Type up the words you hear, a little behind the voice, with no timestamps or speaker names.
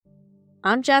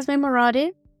I'm Jasmine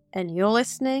Moradi, and you're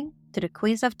listening to the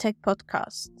Queens of Tech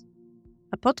podcast,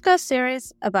 a podcast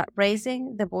series about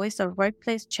raising the voice of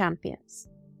workplace champions.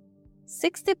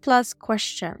 60 plus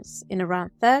questions in around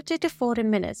 30 to 40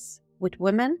 minutes with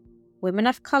women, women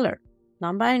of color,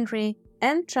 non-binary,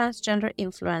 and transgender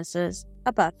influencers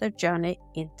about their journey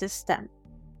into STEM,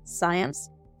 science,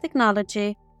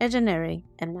 technology, engineering,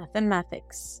 and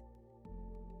mathematics.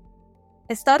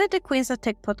 I started the Queens of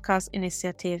Tech podcast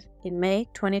initiative in May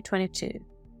 2022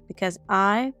 because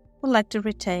I would like to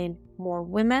retain more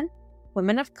women,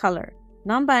 women of color,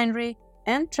 non-binary,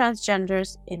 and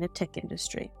transgenders in the tech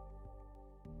industry.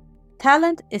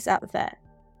 Talent is out there,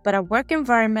 but our work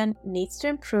environment needs to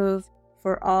improve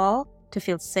for all to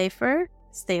feel safer,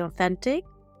 stay authentic,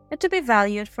 and to be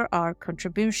valued for our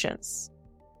contributions.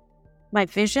 My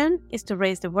vision is to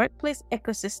raise the workplace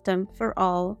ecosystem for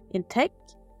all in tech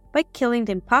by killing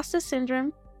the imposter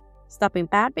syndrome, stopping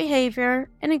bad behavior,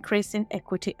 and increasing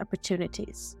equity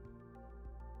opportunities.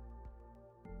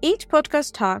 Each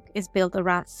podcast talk is built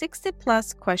around 60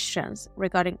 plus questions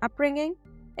regarding upbringing,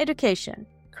 education,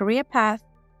 career path,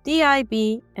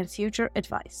 DIB, and future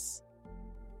advice.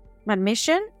 My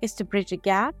mission is to bridge the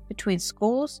gap between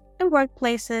schools and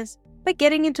workplaces by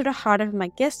getting into the heart of my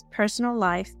guest's personal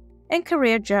life and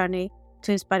career journey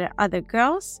to inspire other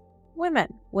girls,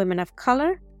 women of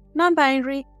color,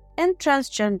 non-binary, and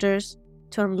transgenders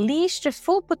to unleash their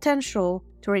full potential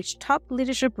to reach top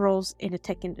leadership roles in the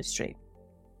tech industry.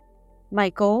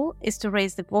 My goal is to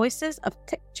raise the voices of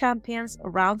tech champions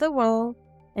around the world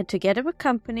and together with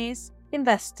companies,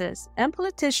 investors, and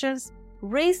politicians,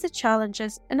 raise the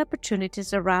challenges and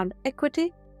opportunities around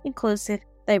equity, inclusive,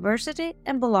 diversity,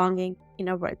 and belonging in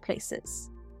our workplaces.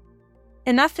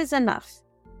 Enough is enough.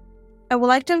 I would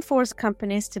like to enforce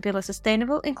companies to build a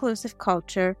sustainable, inclusive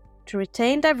culture to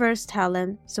retain diverse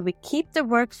talent so we keep the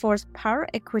workforce power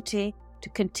equity to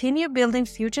continue building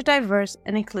future diverse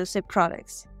and inclusive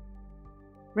products.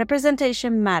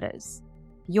 Representation matters.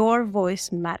 Your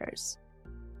voice matters.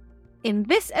 In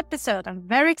this episode, I'm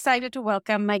very excited to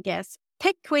welcome my guest,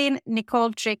 tech queen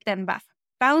Nicole Steinbach,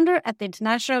 founder at the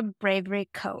International Bravery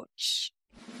Coach.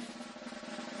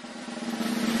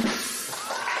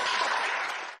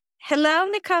 Hello,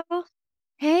 Nicole.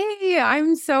 Hey,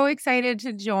 I'm so excited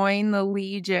to join the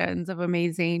legions of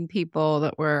amazing people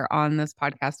that were on this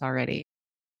podcast already.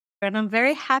 And I'm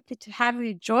very happy to have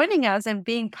you joining us and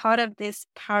being part of this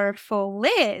powerful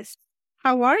list.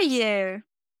 How are you?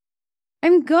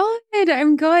 I'm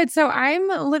good. So I'm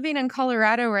living in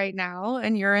Colorado right now,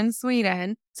 and you're in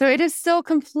Sweden. So it is still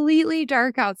completely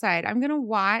dark outside. I'm going to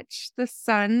watch the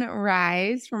sun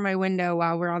rise from my window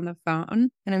while we're on the phone.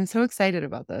 And I'm so excited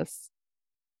about this.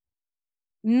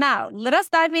 Now, let us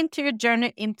dive into your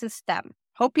journey into STEM.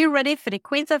 Hope you're ready for the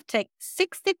Queens of Tech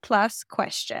 60 plus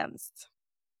questions.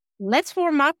 Let's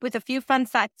warm up with a few fun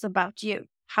facts about you.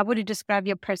 How would you describe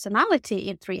your personality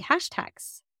in 3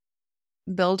 hashtags?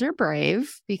 Build or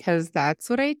brave, because that's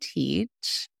what I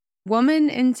teach. Woman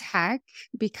in tech,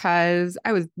 because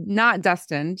I was not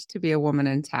destined to be a woman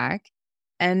in tech.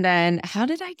 And then how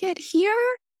did I get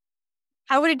here?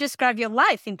 How would you describe your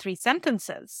life in 3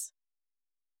 sentences?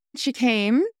 She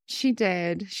came, she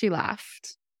did, she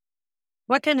left.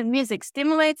 What kind of music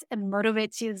stimulates and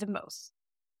motivates you the most?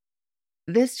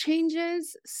 This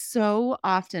changes so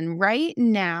often. Right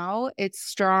now, it's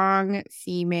strong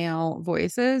female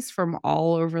voices from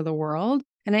all over the world.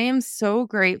 And I am so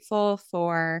grateful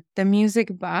for the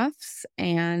music buffs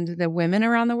and the women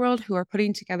around the world who are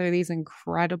putting together these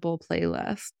incredible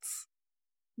playlists.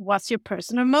 What's your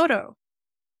personal motto?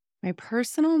 My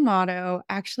personal motto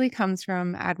actually comes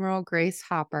from Admiral Grace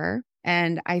Hopper,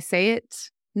 and I say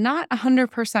it not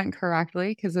 100% correctly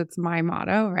because it's my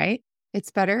motto, right?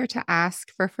 It's better to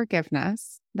ask for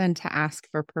forgiveness than to ask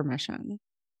for permission.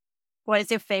 What is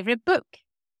your favorite book?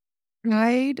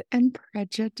 Pride and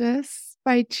Prejudice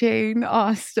by Jane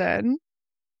Austen.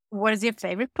 What is your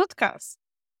favorite podcast?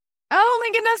 Oh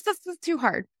my goodness, this is too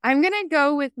hard. I'm going to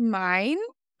go with mine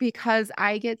because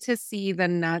I get to see the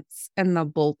nuts and the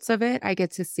bolts of it. I get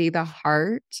to see the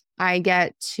heart. I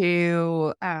get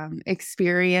to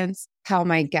experience how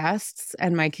my guests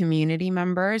and my community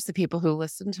members, the people who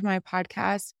listen to my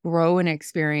podcast, grow and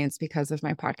experience because of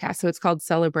my podcast. So it's called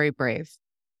Celebrate Brave.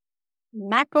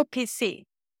 Mac or PC?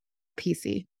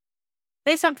 PC.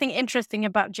 There's something interesting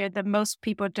about you that most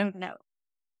people don't know.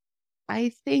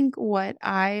 I think what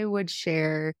I would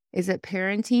share is that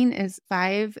parenting is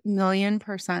 5 million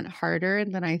 % harder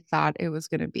than I thought it was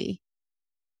going to be.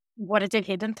 What is your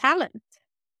hidden talent?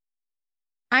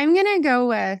 I'm going to go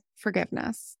with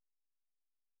forgiveness.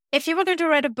 If you were going to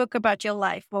write a book about your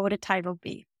life, what would the title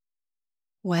be?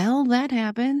 Well, that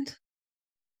happened.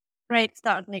 Great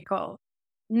start, Nicole.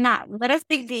 Now, let us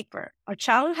dig deeper. Our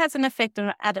childhood has an effect on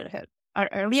our adulthood. Our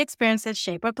early experiences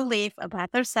shape our belief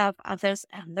about ourselves, others,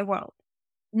 and the world.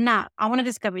 Now, I want to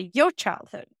discover your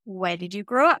childhood. Where did you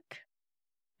grow up?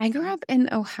 I grew up in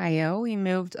Ohio. We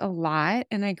moved a lot,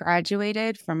 and I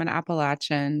graduated from an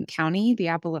Appalachian county. The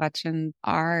Appalachians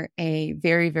are a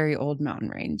very, very old mountain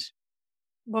range.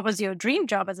 What was your dream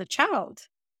job as a child?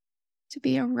 To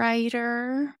be a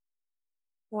writer,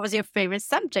 What was your favorite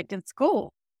subject in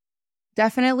school?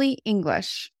 definitely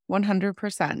English,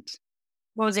 100%.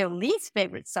 What was your least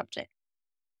favorite subject?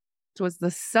 Was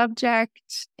the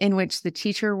subject in which the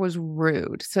teacher was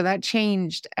rude. So that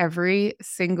changed every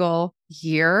single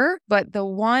year. But the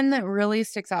one that really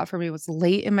sticks out for me was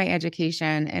late in my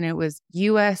education, and it was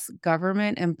US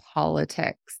government and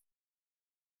politics.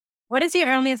 What is your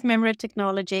earliest memory of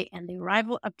technology and the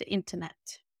arrival of the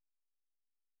internet?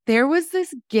 There was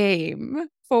this game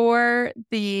for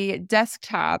the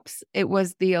desktops. It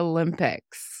was the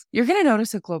Olympics. You're going to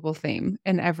notice a global theme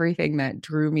in everything that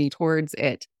drew me towards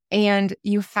it. And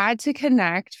you had to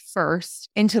connect first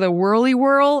into the whirly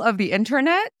whirl of the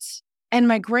internet. And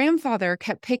my grandfather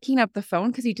kept picking up the phone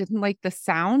because he didn't like the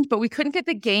sound, but we couldn't get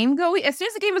the game going. As soon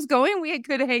as the game was going, we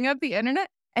could hang up the internet.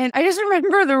 And I just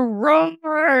remember the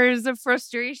roars of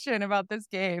frustration about this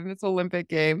game, this Olympic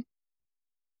game.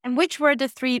 And which were the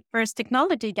three first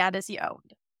technology gadgets you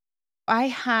owned? I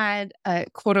had a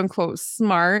quote unquote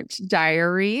smart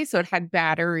diary. So it had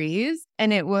batteries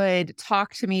and it would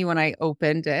talk to me when I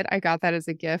opened it. I got that as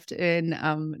a gift in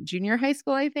junior high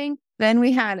school, I think. Then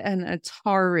we had an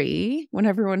Atari when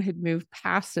everyone had moved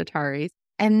past Ataris.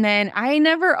 And then I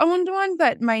never owned one,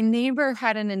 but my neighbor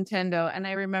had a Nintendo. And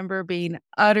I remember being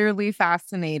utterly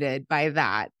fascinated by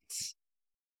that.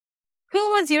 Who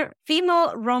was your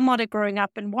female role model growing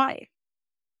up and why?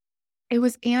 It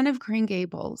was Anne of Green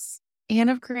Gables. Anne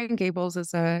of Green Gables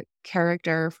is a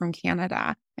character from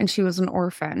Canada, and she was an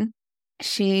orphan.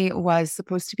 She was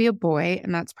supposed to be a boy,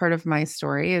 and that's part of my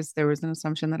story, is there was an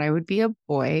assumption that I would be a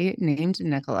boy named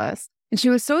Nicholas. And she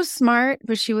was so smart,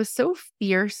 but she was so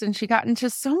fierce, and she got into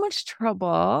so much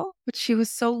trouble, but she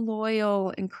was so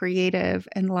loyal and creative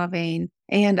and loving.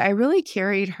 And I really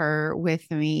carried her with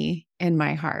me in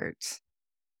my heart.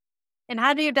 And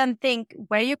how do you then think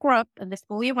where you grew up and the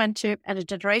school you went to and the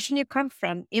generation you come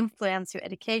from influence your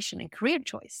education and career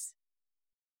choice?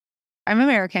 I'm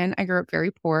American. I grew up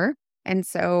very poor. And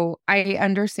so I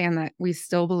understand that we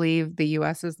still believe the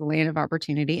US is the land of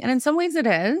opportunity. And in some ways it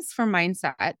is from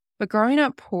mindset, but growing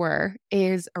up poor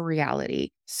is a reality.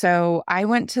 So I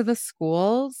went to the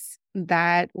schools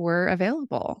that were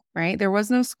available, right? There was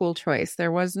no school choice.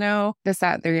 There was no this,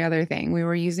 that, the other thing. We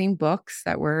were using books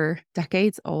that were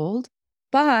decades old,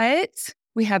 but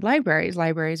we had libraries.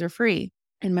 Libraries are free.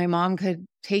 And my mom could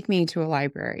take me to a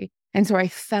library. And so I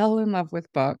fell in love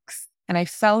with books and I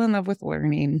fell in love with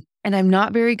learning. And I'm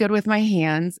not very good with my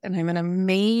hands. And I'm an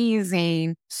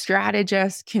amazing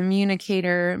strategist,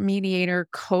 communicator, mediator,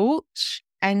 coach.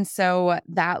 And so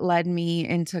that led me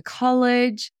into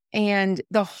college. And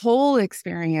the whole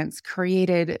experience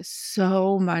created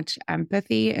so much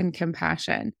empathy and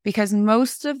compassion because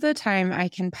most of the time I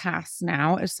can pass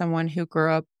now as someone who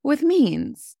grew up with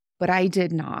means, but I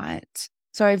did not.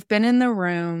 So I've been in the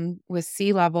room with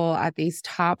C-level at these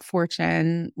top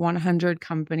Fortune 100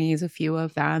 companies, a few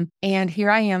of them. And here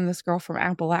I am, this girl from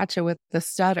Appalachia with the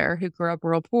stutter who grew up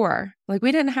real poor. Like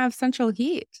we didn't have central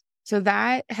heat. So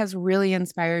that has really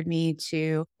inspired me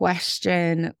to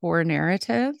question core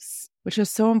narratives, which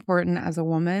is so important as a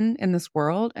woman in this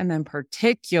world, and then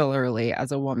particularly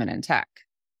as a woman in tech.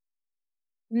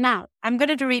 Now, I'm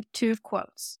going to read two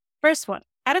quotes. First one,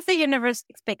 how does the universe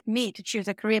expect me to choose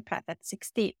a career path at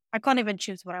 16? I can't even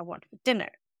choose what I want for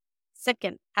dinner.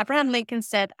 Second, Abraham Lincoln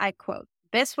said, I quote,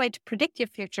 best way to predict your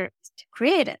future is to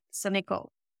create it. So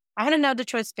Nicole, I want to know the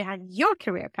choice behind your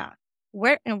career path.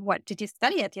 Where and what did you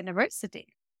study at university?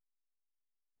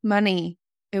 Money.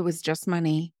 It was just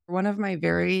money. One of my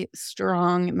very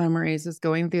strong memories is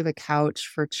going through the couch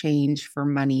for change, for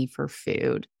money, for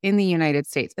food in the United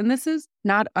States. And this is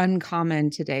not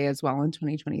uncommon today as well in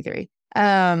 2023.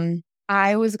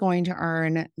 I was going to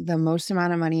earn the most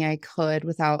amount of money I could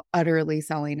without utterly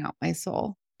selling out my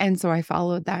soul. And so I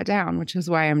followed that down, which is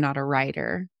why I'm not a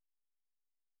writer.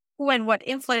 Who and what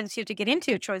influenced you to get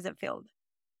into your chosen field?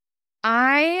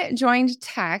 I joined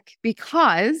tech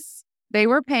because they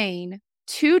were paying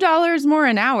 $2 more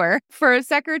an hour for a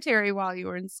secretary while you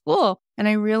were in school. And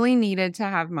I really needed to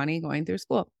have money going through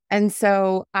school. And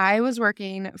so I was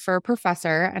working for a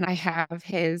professor, and I have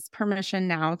his permission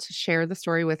now to share the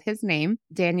story with his name,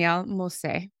 Daniel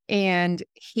Mose. And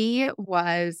he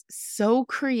was so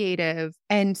creative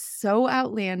and so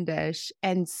outlandish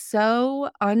and so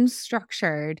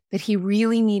unstructured that he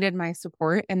really needed my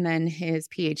support. And then his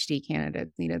PhD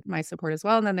candidates needed my support as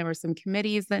well. And then there were some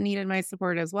committees that needed my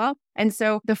support as well. And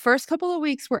so the first couple of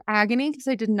weeks were agony because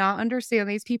I did not understand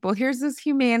these people. Here's this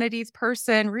humanities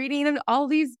person reading all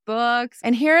these books.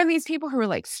 And here are these people who are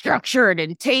like structured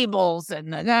and tables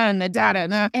and the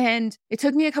data. And it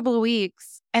took me a couple of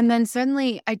weeks. And then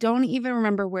suddenly, I don't even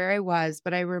remember where I was,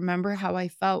 but I remember how I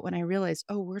felt when I realized,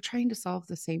 oh, we're trying to solve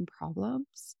the same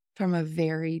problems from a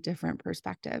very different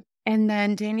perspective. And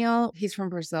then Daniel, he's from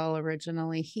Brazil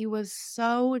originally. He was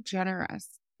so generous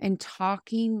in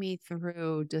talking me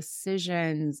through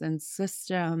decisions and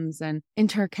systems and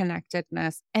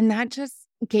interconnectedness. And that just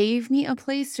gave me a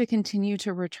place to continue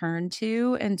to return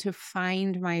to and to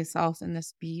find myself in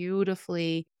this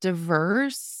beautifully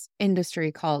diverse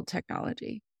industry called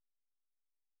technology.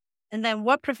 And then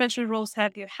what professional roles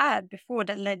have you had before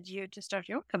that led you to start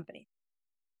your company?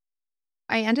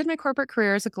 I ended my corporate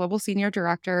career as a global senior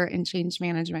director in change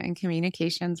management and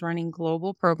communications, running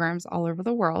global programs all over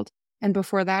the world. And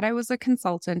before that, I was a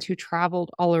consultant who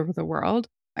traveled all over the world.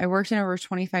 I worked in over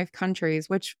 25 countries,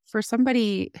 which for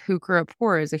somebody who grew up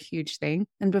poor is a huge thing.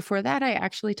 And before that, I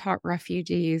actually taught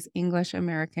refugees English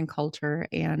American culture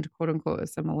and quote unquote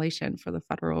assimilation for the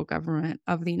federal government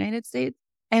of the United States.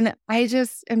 And I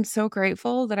just am so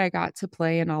grateful that I got to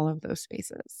play in all of those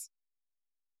spaces.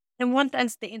 And what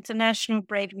does the International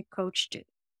Bravery Coach do?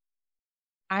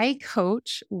 I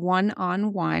coach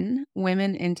one-on-one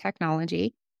women in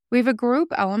technology. We have a group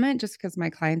element just because my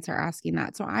clients are asking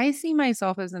that. So I see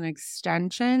myself as an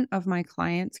extension of my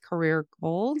clients' career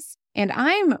goals. And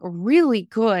I'm really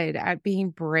good at being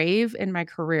brave in my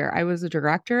career. I was a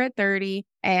director at 30.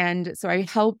 And so I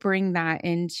help bring that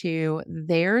into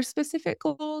their specific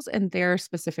goals and their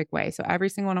specific way. So every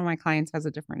single one of my clients has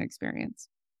a different experience.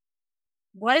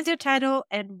 What is your title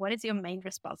and what is your main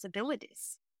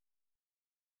responsibilities?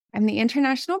 I'm the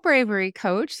International Bravery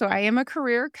Coach. So I am a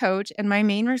career coach, and my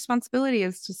main responsibility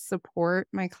is to support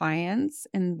my clients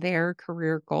in their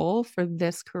career goal for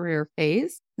this career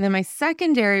phase. And then my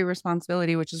secondary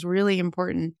responsibility, which is really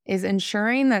important, is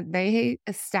ensuring that they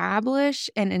establish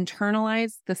and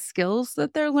internalize the skills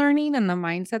that they're learning and the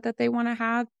mindset that they want to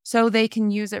have so they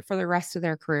can use it for the rest of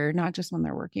their career, not just when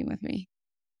they're working with me.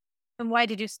 And why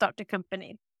did you start the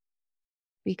company?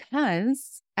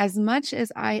 Because as much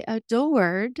as I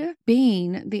adored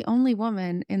being the only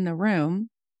woman in the room,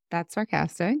 that's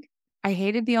sarcastic, I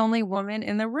hated the only woman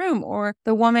in the room or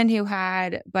the woman who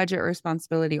had budget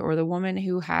responsibility or the woman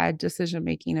who had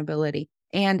decision-making ability.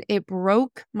 And it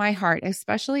broke my heart,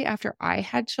 especially after I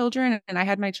had children and I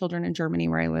had my children in Germany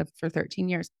where I lived for 13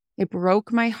 years. It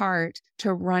broke my heart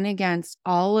to run against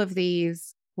all of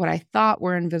these what I thought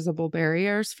were invisible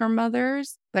barriers for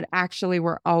mothers, but actually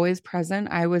were always present.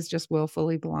 I was just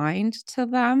willfully blind to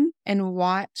them and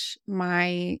watch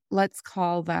my, let's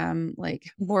call them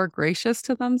like more gracious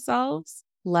to themselves,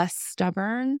 less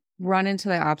stubborn, run into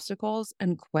the obstacles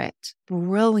and quit.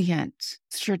 Brilliant,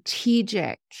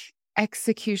 strategic,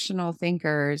 executional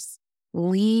thinkers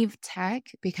leave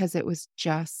tech because it was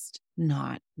just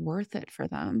not worth it for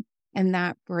them. And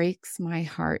that breaks my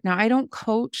heart. Now, I don't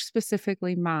coach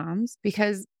specifically moms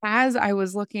because as I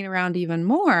was looking around even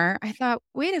more, I thought,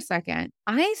 wait a second,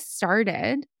 I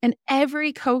started and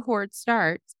every cohort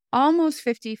starts almost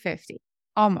 50-50,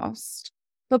 almost.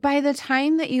 But by the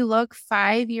time that you look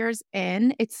 5 years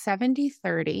in, it's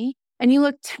 70-30. And you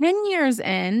look 10 years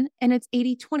in and it's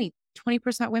 80-20,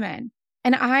 20% women.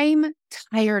 And I'm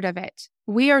tired of it.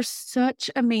 We are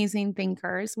such amazing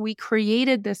thinkers. We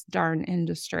created this darn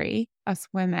industry, us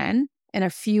women, and a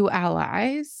few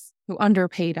allies who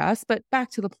underpaid us, but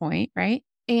back to the point, right?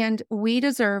 And we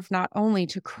deserve not only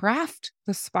to craft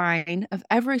the spine of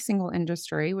every single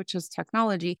industry, which is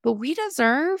technology, but we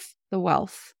deserve the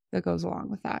wealth that goes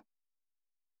along with that.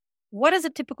 What does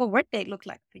a typical workday look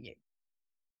like for you?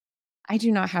 I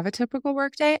do not have a typical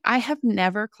workday. I have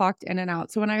never clocked in and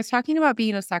out. So when I was talking about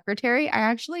being a secretary, I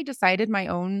actually decided my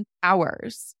own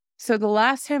hours. So the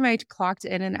last time I clocked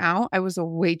in and out, I was a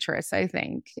waitress, I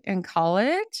think, in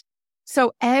college.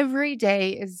 So every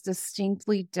day is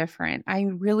distinctly different. I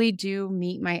really do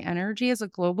meet my energy as a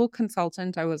global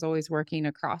consultant. I was always working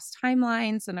across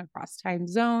timelines and across time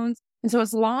zones. And so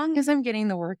as long as I'm getting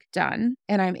the work done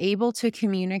and I'm able to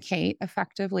communicate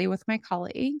effectively with my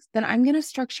colleagues, then I'm going to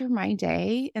structure my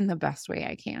day in the best way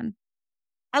I can.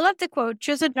 I love the quote,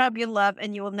 choose a job you love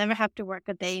and you will never have to work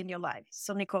a day in your life.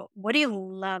 So Nicole, what do you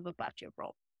love about your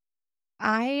role?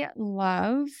 I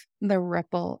love the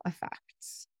ripple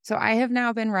effects. So I have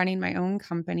now been running my own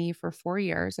company for 4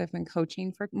 years. I've been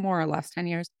coaching for more or less 10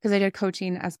 years because I did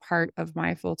coaching as part of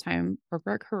my full-time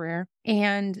corporate career.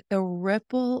 And the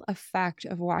ripple effect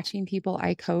of watching people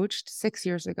I coached 6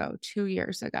 years ago, 2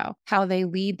 years ago, how they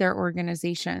lead their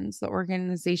organizations, the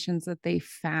organizations that they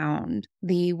found,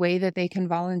 the way that they can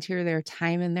volunteer their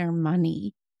time and their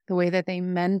money, the way that they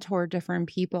mentor different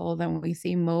people than we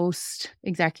see most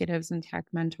executives in tech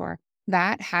mentor.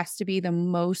 That has to be the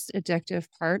most addictive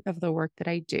part of the work that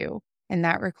I do. And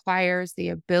that requires the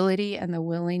ability and the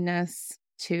willingness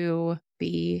to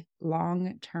be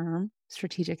long-term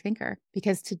strategic thinker.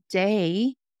 Because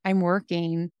today I'm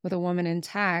working with a woman in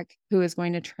tech who is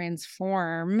going to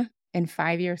transform in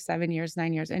 5 years, 7 years,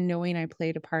 9 years. And knowing I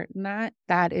played a part in that,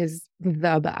 that is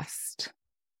the best.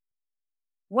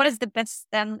 What is the best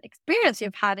experience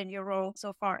you've had in your role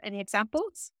so far? Any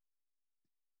examples?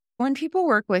 When people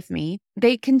work with me,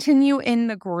 they continue in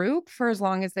the group for as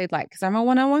long as they'd like. Because I'm a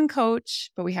one-on-one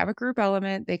coach, but we have a group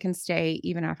element. They can stay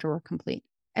even after we're complete.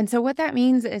 And so what that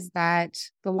means is that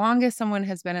the longest someone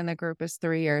has been in the group is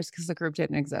 3 years because the group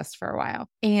didn't exist for a while.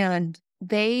 And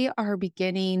they are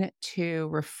beginning to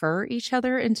refer each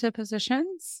other into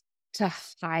positions, to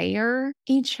hire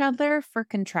each other for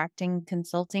contracting,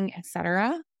 consulting,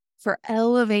 etc., for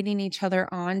elevating each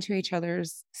other onto each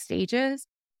other's stages.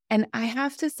 And I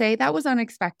have to say that was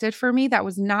unexpected for me. That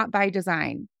was not by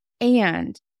design.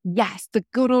 And yes, the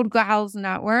good old gals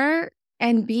network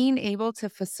and being able to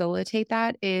facilitate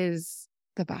that is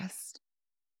the best.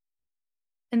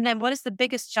 And then what is the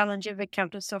biggest challenge you've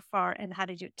encountered so far and how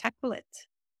did you tackle it?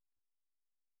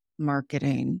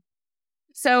 Marketing.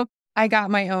 So I got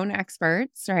my own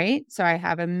experts, right? So I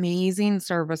have amazing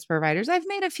service providers. I've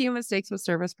made a few mistakes with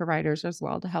service providers as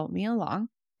well to help me along.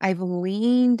 I've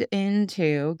leaned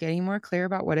into getting more clear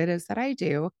about what it is that I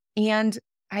do. And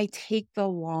I take the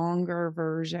longer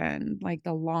version, like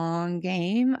the long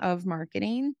game of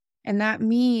marketing. And that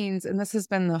means, and this has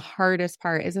been the hardest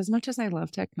part, is as much as I love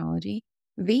technology,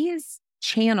 these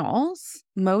channels,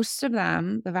 most of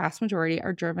them, the vast majority,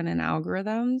 are driven in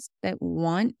algorithms that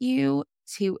want you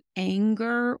to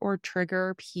anger or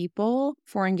trigger people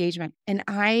for engagement. And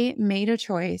I made a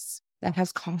choice that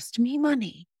has cost me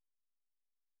money.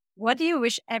 What do you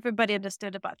wish everybody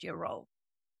understood about your role?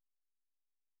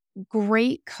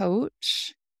 Great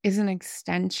coach is an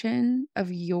extension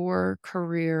of your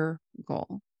career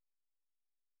goal.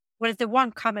 What is the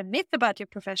one common myth about your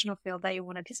professional field that you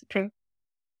want to disprove?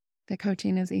 That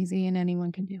coaching is easy and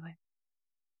anyone can do it.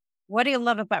 What do you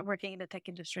love about working in the tech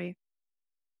industry?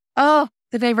 Oh,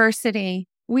 the diversity.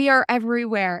 We are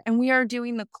everywhere and we are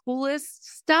doing the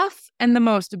coolest stuff and the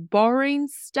most boring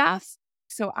stuff.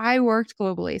 So I worked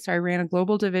globally. So I ran a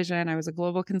global division. I was a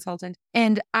global consultant,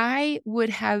 and I would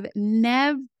have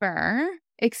never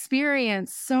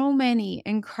experienced so many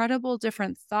incredible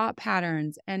different thought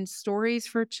patterns and stories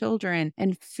for children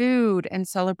and food and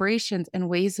celebrations and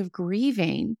ways of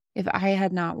grieving if I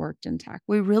had not worked in tech.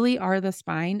 We really are the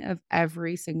spine of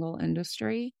every single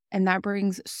industry. And that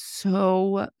brings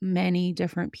so many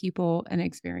different people and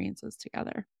experiences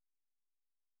together.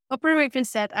 Oprah Winfrey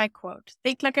said, I quote,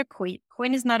 "Think like a queen.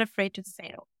 Queen is not afraid to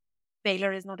fail.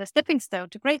 Failure is not a stepping stone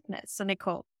to greatness." So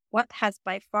Nicole, what has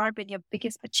by far been your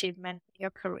biggest achievement in your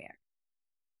career?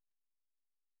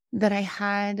 That I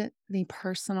had the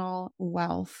personal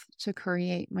wealth to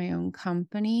create my own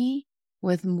company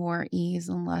with more ease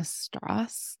and less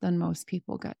stress than most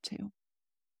people get to.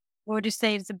 What would you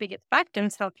say is the biggest factor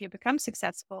to help you become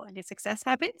successful in your success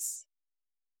habits?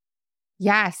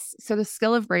 Yes. So the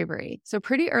skill of bravery. So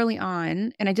pretty early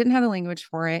on, and I didn't have the language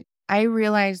for it, I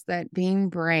realized that being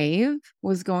brave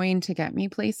was going to get me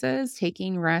places,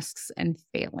 taking risks and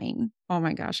failing. Oh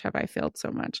my gosh, have I failed so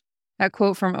much. That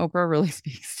quote from Oprah really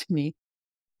speaks to me.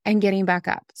 And getting back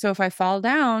up. So if I fall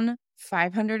down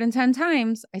 510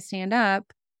 times, I stand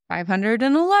up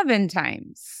 511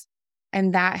 times.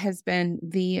 And that has been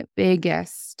the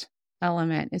biggest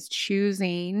element, is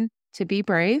choosing to be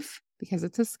brave because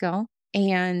it's a skill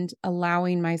and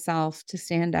allowing myself to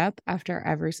stand up after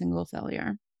every single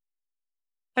failure.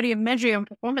 How do you measure your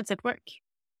performance at work?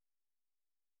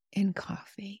 In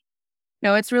coffee.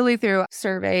 No, it's really through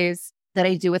surveys that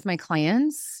I do with my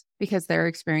clients because their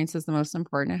experience is the most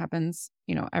important. It happens,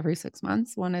 every 6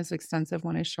 months. One is extensive,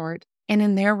 one is short. And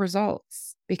in their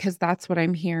results, because that's what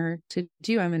I'm here to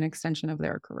do. I'm an extension of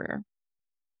their career.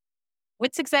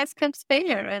 With success comes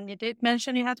failure. And you did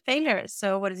mention you had failures.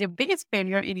 So what is your biggest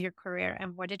failure in your career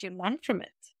and what did you learn from it?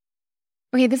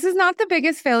 Okay, this is not the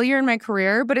biggest failure in my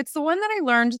career, but it's the one that I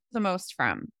learned the most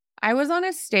from. I was on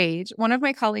a stage. One of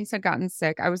my colleagues had gotten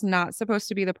sick. I was not supposed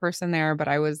to be the person there, but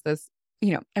I was this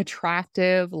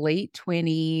attractive, late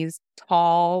 20s,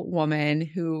 tall woman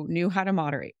who knew how to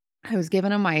moderate. I was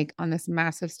given a mic on this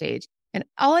massive stage. And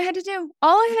all I had to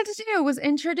do was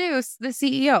introduce the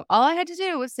CEO. All I had to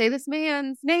do was say this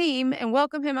man's name and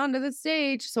welcome him onto the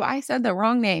stage. So I said the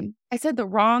wrong name.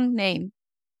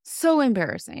 So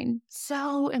embarrassing.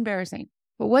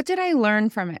 But what did I learn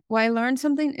from it? Well, I learned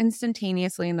something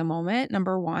instantaneously in the moment.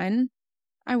 Number one,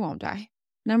 I won't die.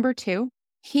 Number two,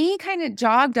 he kind of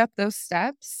jogged up those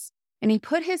steps and he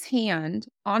put his hand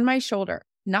on my shoulder,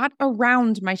 not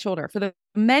around my shoulder. For the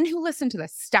men who listen to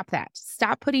this, stop that.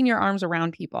 Stop putting your arms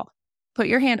around people. Put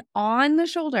your hand on the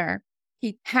shoulder.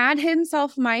 He had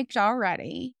himself mic'd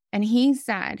already and he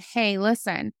said, hey,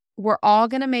 listen, we're all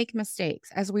going to make mistakes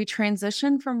as we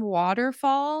transition from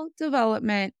waterfall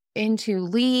development into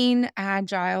lean,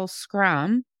 agile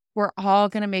Scrum. We're all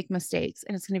going to make mistakes.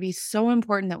 And it's going to be so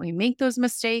important that we make those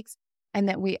mistakes and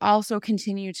that we also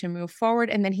continue to move forward.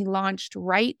 And then he launched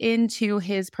right into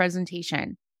his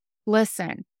presentation.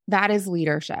 Listen, that is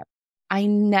leadership. I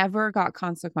never got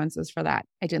consequences for that.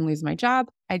 I didn't lose my job.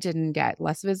 I didn't get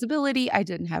less visibility. I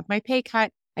didn't have my pay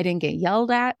cut. I didn't get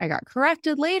yelled at. I got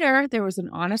corrected later. There was an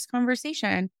honest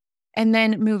conversation. And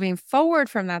then moving forward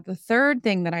from that, the third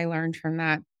thing that I learned from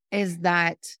that is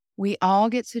that we all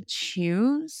get to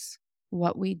choose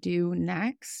what we do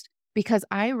next. Because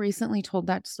I recently told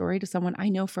that story to someone I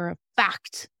know for a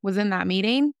fact was in that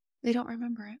meeting. They don't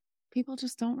remember it. People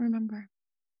just don't remember.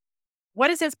 What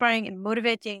is inspiring and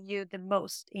motivating you the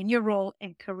most in your role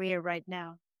and career right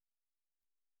now?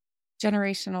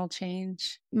 Generational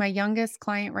change. My youngest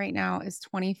client right now is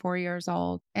 24 years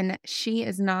old, and she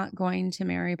is not going to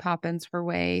Mary Poppins her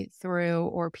way through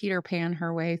or Peter Pan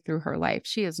her way through her life.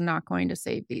 She is not going to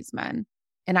save these men.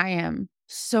 And I am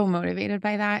so motivated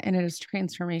by that, and it is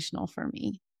transformational for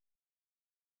me.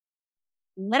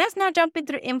 Let us now jump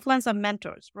into the influence of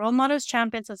mentors, role models,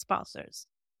 champions, and sponsors.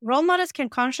 Role models can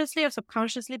consciously or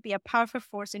subconsciously be a powerful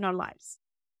force in our lives.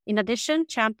 In addition,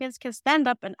 champions can stand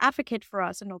up and advocate for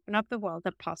us and open up the world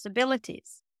of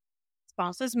possibilities.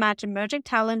 Sponsors match emerging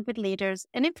talent with leaders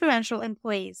and influential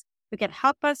employees who can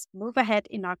help us move ahead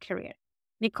in our career.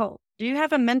 Nicole, do you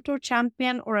have a mentor,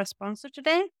 champion, or a sponsor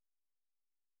today?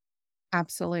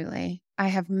 Absolutely. I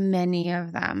have many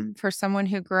of them. For someone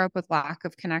who grew up with lack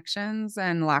of connections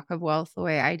and lack of wealth the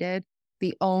way I did,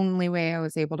 the only way I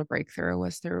was able to break through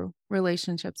was through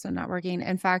relationships and networking.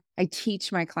 In fact, I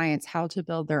teach my clients how to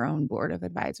build their own board of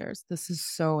advisors. This is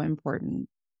so important.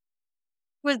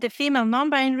 Who is the female,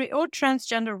 non-binary, or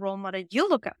transgender role model you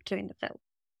look up to in the field?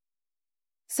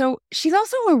 So she's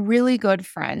also a really good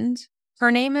friend.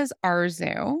 Her name is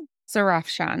Arzu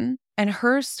Sarafshan, and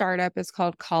her startup is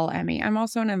called Call Emmy. I'm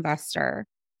also an investor.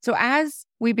 So as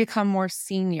we become more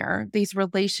senior, these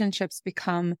relationships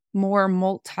become more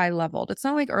multi-leveled. It's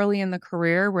not like early in the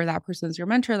career where that person's your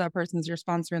mentor, that person's your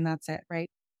sponsor, and that's it, right?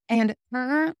 And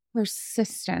her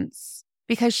persistence,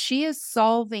 because she is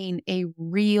solving a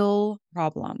real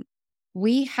problem.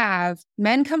 We have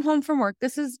men come home from work.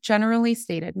 This is generally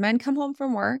stated. Men come home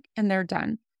from work and they're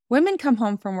done. Women come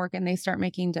home from work and they start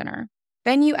making dinner.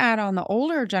 Then you add on the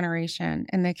older generation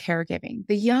and the caregiving,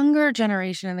 the younger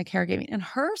generation and the caregiving. And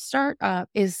her startup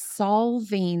is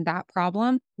solving that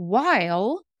problem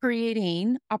while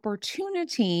creating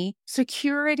opportunity,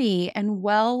 security, and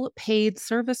well-paid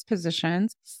service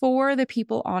positions for the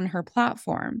people on her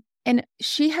platform. And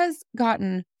she has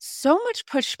gotten so much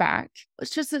pushback.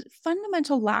 It's just a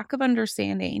fundamental lack of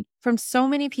understanding from so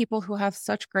many people who have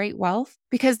such great wealth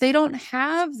because they don't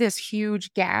have this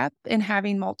huge gap in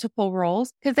having multiple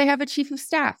roles because they have a chief of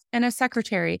staff and a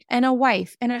secretary and a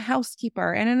wife and a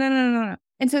housekeeper and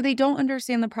And so they don't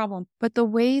understand the problem. But the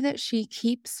way that she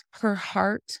keeps her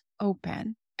heart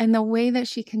open and the way that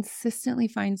she consistently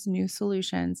finds new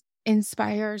solutions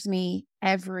inspires me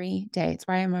every day. It's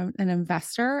why I'm an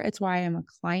investor. It's why I'm a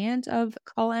client of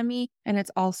Call Emmy. And it's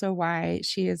also why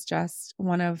she is just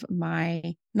one of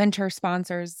my mentor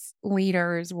sponsors,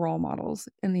 leaders, role models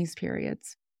in these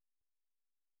periods.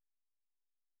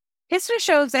 History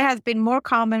shows it has been more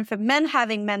common for men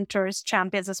having mentors,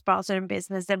 champions, and sponsors in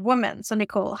business than women. So,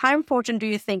 Nicole, how important do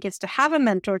you think it's to have a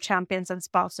mentor, champions, and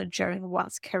sponsor during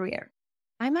one's career?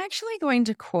 I'm actually going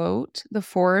to quote the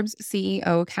Forbes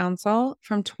CEO Council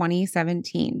from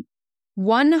 2017.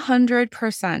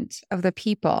 100% of the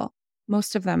people,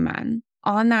 most of them men,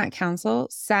 on that council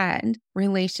said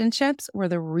relationships were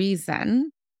the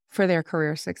reason for their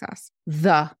career success.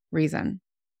 The reason.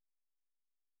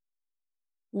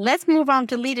 Let's move on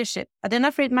to leadership.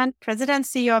 Adena Friedman, President and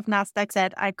CEO of NASDAQ,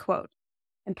 said, I quote,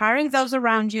 Empowering those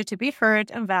around you to be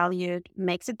heard and valued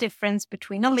makes a difference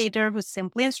between a leader who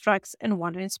simply instructs and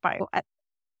one who inspires. At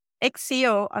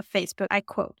ex-CEO of Facebook, I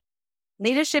quote,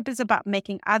 "Leadership is about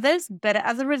making others better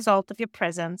as a result of your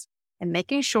presence and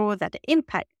making sure that the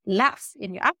impact lasts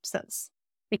in your absence."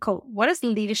 Nicole, what does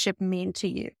leadership mean to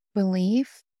you?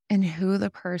 Belief in who the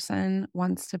person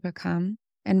wants to become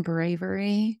and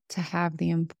bravery to have the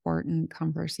important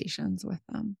conversations with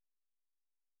them.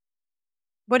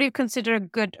 What do you consider a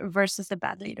good versus a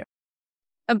bad leader?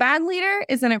 A bad leader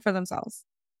is in it for themselves.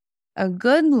 A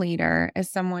good leader is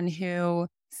someone who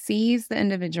sees the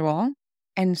individual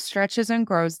and stretches and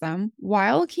grows them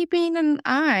while keeping an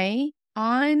eye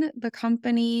on the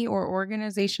company or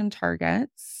organization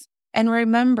targets and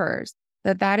remembers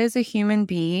that that is a human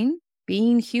being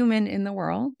human in the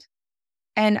world.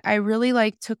 And I really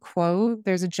like to quote,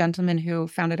 there's a gentleman who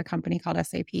founded a company called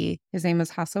SAP. His name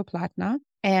is Hasso Plattner.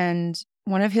 And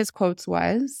one of his quotes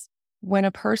was, when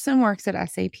a person works at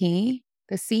SAP,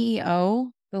 the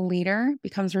CEO, the leader,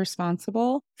 becomes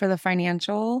responsible for the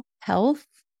financial health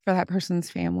for that person's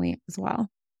family as well.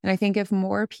 And I think if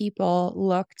more people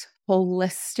looked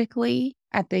holistically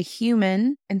at the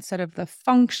human instead of the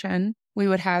function, we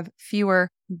would have fewer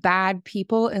bad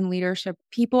people in leadership,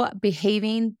 people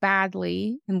behaving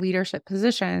badly in leadership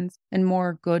positions, and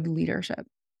more good leadership.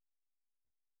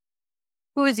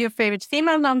 Who is your favorite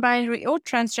female, non-binary, or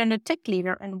transgender tech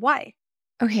leader and why?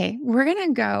 Okay, we're going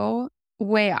to go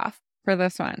way off for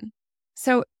this one.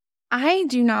 So I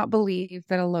do not believe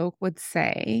that Alok would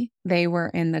say they were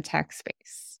in the tech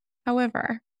space.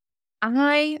 However,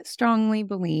 I strongly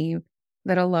believe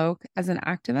that Alok, as an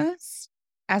activist,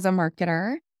 as a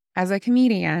marketer, as a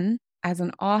comedian, as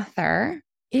an author,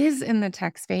 is in the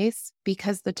tech space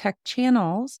because the tech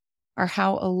channels are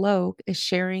how Alok is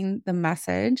sharing the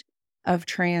message of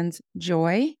trans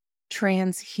joy,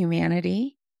 trans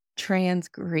humanity, trans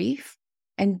grief,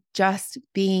 and just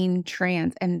being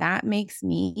trans. And that makes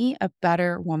me a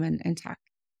better woman in tech.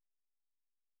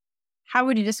 How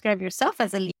would you describe yourself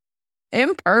as a leader?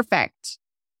 Imperfect,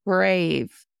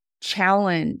 brave,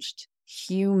 challenged,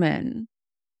 human.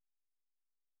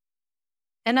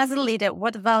 And as a leader,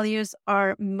 what values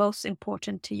are most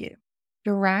important to you?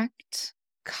 Direct,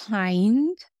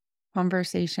 kind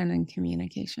conversation and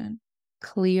communication,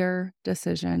 clear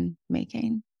decision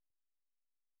making.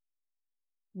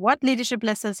 What leadership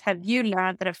lessons have you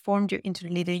learned that have formed you into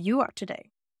the leader you are today?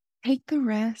 Take the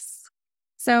risk.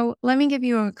 So let me give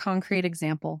you a concrete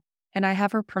example. And I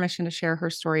have her permission to share her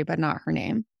story, but not her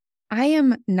name. I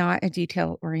am not a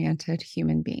detail-oriented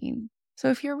human being. So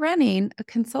if you're running a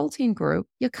consulting group,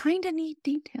 you kind of need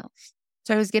details.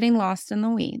 So I was getting lost in the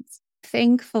weeds.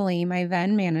 Thankfully, my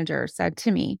then manager said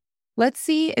to me, let's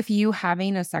see if you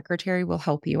having a secretary will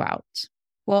help you out.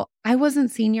 Well, I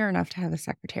wasn't senior enough to have a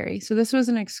secretary. So this was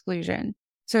an exclusion.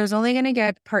 So I was only going to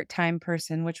get a part-time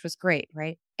person, which was great,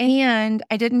 right? And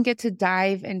I didn't get to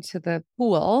dive into the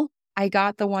pool. I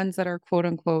got the ones that are quote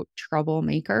unquote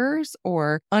troublemakers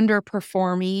or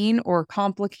underperforming or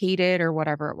complicated or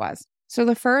whatever it was. So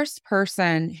the first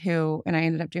person who, and I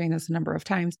ended up doing this a number of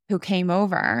times, who came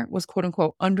over was quote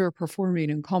unquote underperforming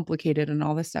and complicated and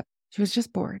all this stuff. She was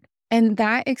just bored. And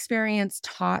that experience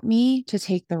taught me to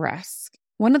take the risk.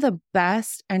 One of the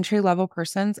best entry-level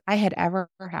persons I had ever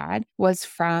had was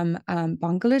from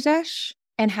Bangladesh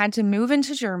and had to move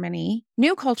into Germany,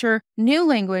 new culture, new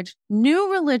language,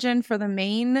 new religion for the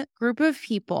main group of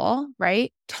people,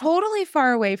 right? Totally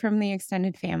far away from the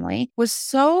extended family, was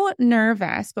so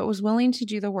nervous, but was willing to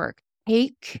do the work.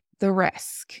 Take the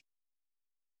risk.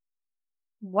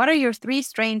 What are your 3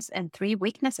 strengths and 3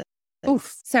 weaknesses?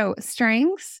 Oof. So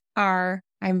strengths are,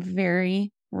 I'm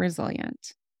very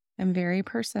resilient. I'm very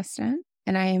persistent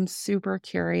and I am super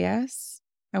curious.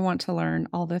 I want to learn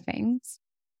all the things.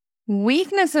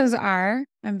 Weaknesses are,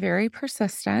 I'm very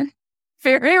persistent,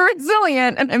 very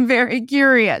resilient, and I'm very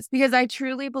curious because I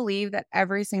truly believe that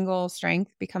every single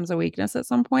strength becomes a weakness at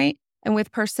some point. And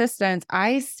with persistence,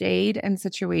 I stayed in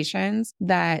situations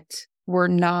that were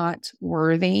not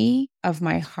worthy of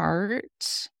my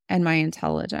heart and my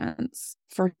intelligence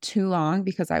for too long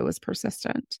because I was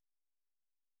persistent.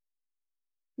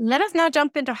 Let us now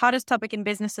jump into hottest topic in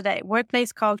business today,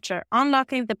 workplace culture,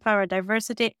 unlocking the power of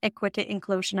diversity, equity,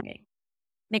 inclusion.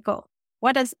 Nicole,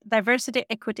 what does diversity,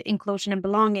 equity, inclusion, and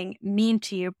belonging mean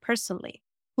to you personally?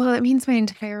 Well, it means my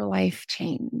entire life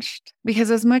changed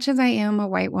because as much as I am a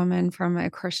white woman from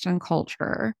a Christian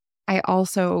culture, I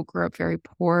also grew up very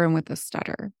poor and with a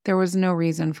stutter. There was no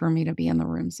reason for me to be in the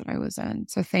rooms that I was in.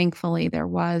 So thankfully, there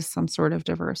was some sort of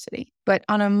diversity. But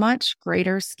on a much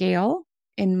greater scale,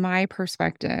 in my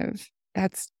perspective,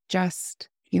 that's just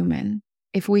human.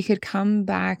 If we could come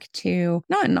back to,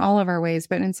 not in all of our ways,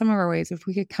 but in some of our ways, if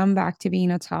we could come back to being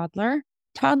a toddler,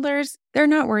 toddlers, they're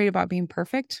not worried about being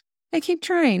perfect. They keep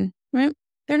trying, right?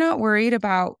 They're not worried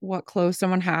about what clothes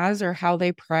someone has or how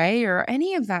they pray or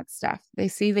any of that stuff. They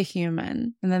see the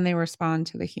human and then they respond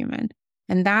to the human.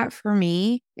 And that for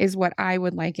me is what I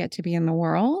would like it to be in the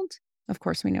world. Of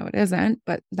course, we know it isn't,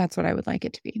 but that's what I would like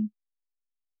it to be.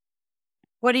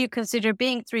 What do you consider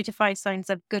being 3 to 5 signs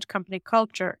of good company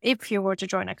culture if you were to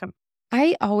join a company?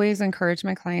 I always encourage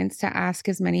my clients to ask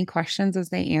as many questions as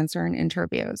they answer in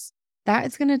interviews. That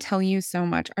is going to tell you so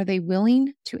much. Are they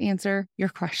willing to answer your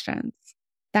questions?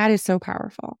 That is so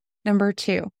powerful. Number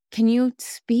 2, can you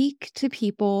speak to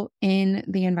people in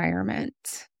the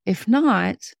environment? If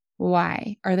not,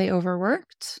 why? Are they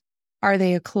overworked? Are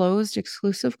they a closed,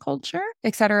 exclusive culture?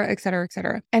 Et cetera, et cetera, et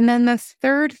cetera. And then the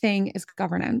third thing is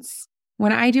governance.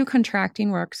 When I do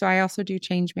contracting work, so I also do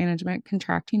change management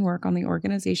contracting work on the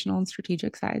organizational and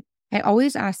strategic side, I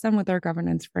always ask them what their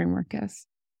governance framework is.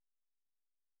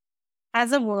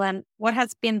 As a woman, what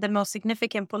has been the most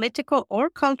significant political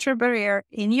or cultural barrier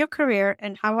in your career,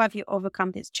 and how have you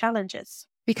overcome these challenges?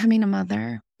 Becoming a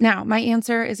mother. Now, my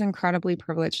answer is incredibly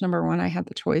privileged. Number 1, I had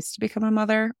the choice to become a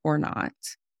mother or not.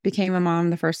 Became a mom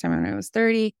the first time when I was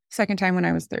 30, second time when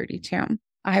I was 32.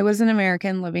 I was an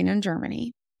American living in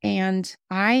Germany. And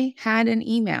I had an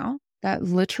email that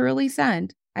literally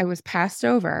said I was passed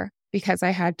over because I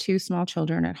had 2 small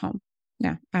children at home.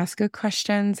 Now, ask good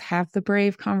questions, have the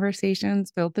brave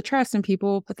conversations, build the trust, and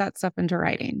people will put that stuff into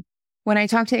writing. When I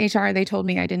talked to HR, they told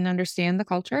me I didn't understand the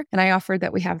culture, and I offered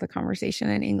that we have the conversation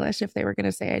in English if they were going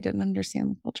to say I didn't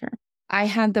understand the culture. I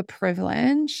had the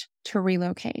privilege to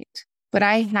relocate, but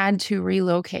I had to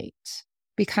relocate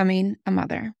becoming a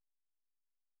mother.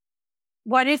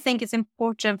 Why do you think it's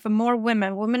important for more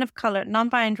women, women of color,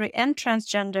 non-binary, and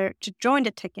transgender to join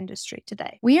the tech industry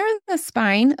today? We are the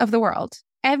spine of the world.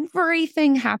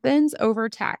 Everything happens over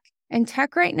tech. And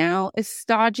tech right now is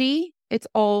stodgy, it's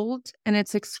old, and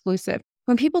it's exclusive.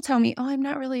 When people tell me, oh, I'm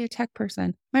not really a tech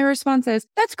person, my response is,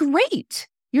 that's great.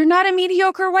 You're not a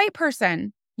mediocre white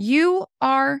person. You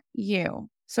are you.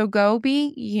 So go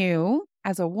be you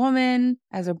as a woman,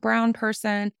 as a brown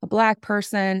person, a Black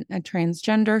person, a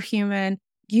transgender human.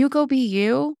 You go be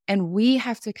you, and we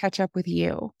have to catch up with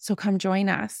you. So come join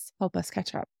us. Help us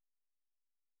catch up.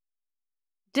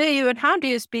 Do you and how do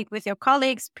you speak with your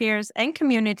colleagues, peers, and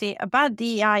community about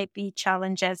DEIB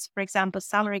challenges, for example,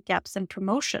 salary gaps and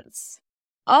promotions?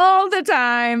 All the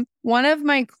time. One of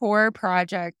my core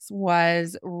projects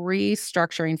was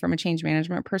restructuring from a change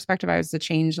management perspective. I was the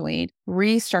change lead,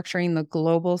 restructuring the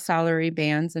global salary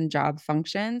bands and job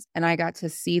functions. And I got to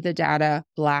see the data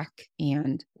Black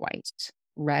and white,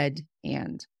 red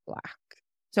and Black.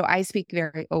 So I speak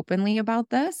very openly about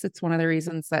this. It's one of the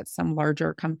reasons that some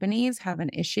larger companies have an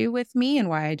issue with me and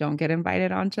why I don't get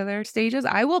invited onto their stages.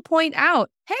 I will point out,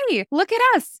 hey, look at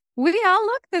us. We all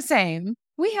look the same.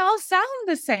 We all sound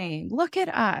the same. Look at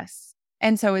us.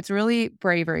 And so it's really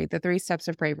bravery, the 3 steps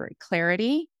of bravery.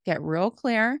 Clarity, get real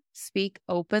clear, speak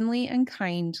openly and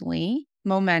kindly.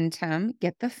 Momentum,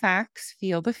 get the facts,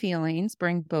 feel the feelings,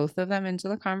 bring both of them into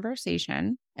the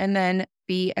conversation, and then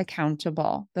be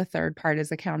accountable. The third part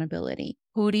is accountability.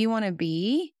 Who do you want to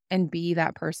be and be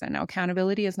that person? Now,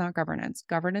 accountability is not governance.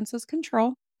 Governance is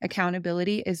control.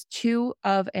 Accountability is to,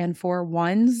 of, and for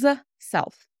one's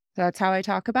self. So that's how I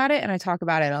talk about it, and I talk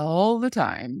about it all the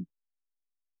time.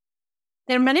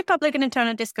 There are many public and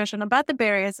internal discussion about the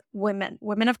barriers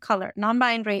women of color,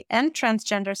 non-binary, and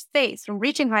transgenders face from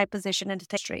reaching high position in the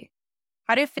tech industry.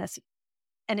 How do you feel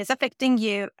and is affecting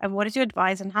you, and what is your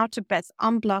advice on how to best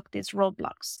unblock these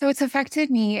roadblocks? So it's affected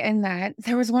me in that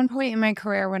there was one point in my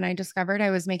career when I discovered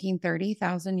I was making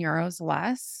 30,000 euros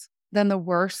less than the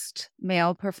worst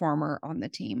male performer on the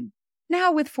team.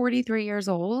 Now, with 43 years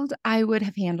old, I would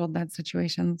have handled that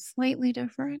situation slightly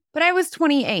different. But I was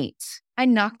 28. I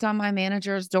knocked on my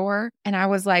manager's door and I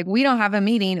was like, we don't have a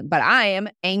meeting, but I am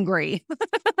angry.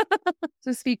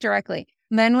 So speak directly.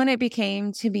 And then when it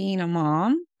became to being a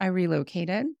mom, I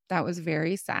relocated. That was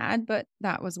very sad, but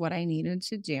that was what I needed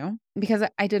to do because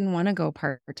I didn't want to go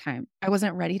part-time. I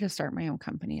wasn't ready to start my own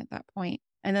company at that point.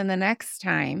 And then the next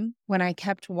time when I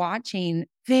kept watching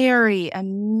very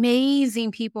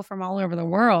amazing people from all over the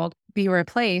world be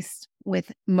replaced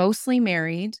with mostly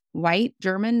married white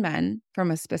German men from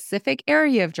a specific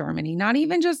area of Germany, not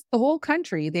even just the whole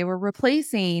country, they were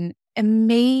replacing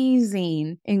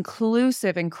amazing,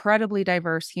 inclusive, incredibly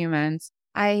diverse humans.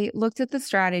 I looked at the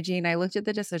strategy and I looked at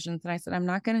the decisions and I said, I'm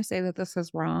not going to say that this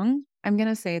is wrong. I'm going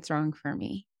to say it's wrong for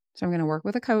me. So I'm going to work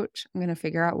with a coach. I'm going to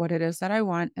figure out what it is that I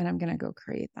want, and I'm going to go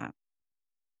create that.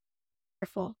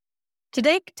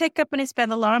 Today, tech companies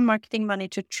spend a lot of marketing money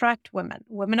to attract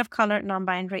women of color,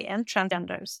 non-binary, and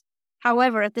transgenders.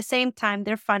 However, at the same time,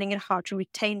 they're finding it hard to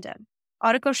retain them.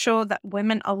 Articles show that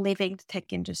women are leaving the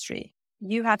tech industry.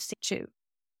 You have seen too.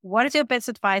 What is your best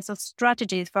advice or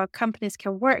strategies for how companies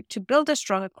can work to build a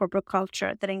stronger corporate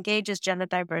culture that engages gender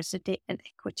diversity and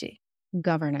equity?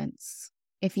 Governance.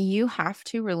 If you have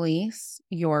to release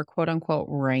your quote unquote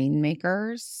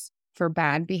rainmakers for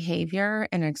bad behavior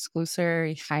and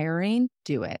exclusory hiring,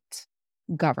 do it.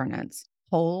 Governance.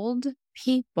 Hold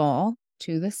people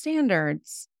to the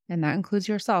standards. And that includes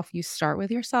yourself. You start with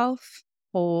yourself,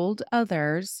 hold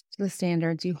others to the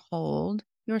standards you hold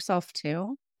yourself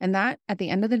to. And that, at the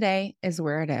end of the day, is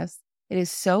where it is. It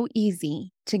is so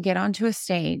easy to get onto a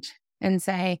stage and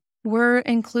say, we're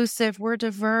inclusive, we're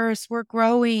diverse, we're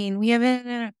growing, we have it.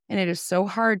 And it is so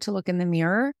hard to look in the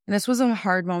mirror. And this was a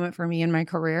hard moment for me in my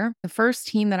career. The first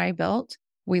team that I built,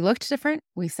 we looked different,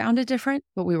 we sounded different,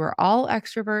 but we were all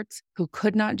extroverts who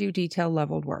could not do detail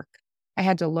leveled work. I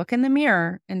had to look in the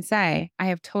mirror and say, I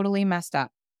have totally messed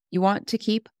up. You want to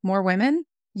keep more women?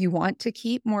 You want to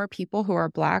keep more people who are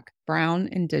Black, brown,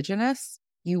 Indigenous?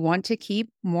 You want to keep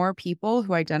more people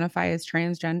who identify as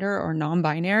transgender or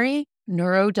non-binary,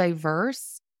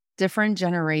 neurodiverse, different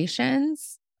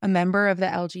generations, a member of the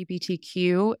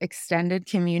LGBTQ extended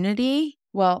community?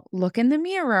 Well, look in the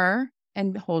mirror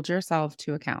and hold yourself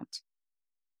to account.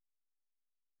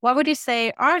 What would you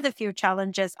say are the few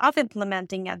challenges of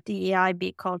implementing a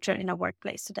DEIB culture in a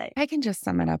workplace today? I can just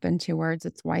sum it up in 2 words.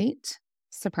 It's white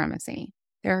supremacy.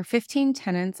 There are 15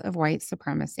 tenets of white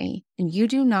supremacy, and you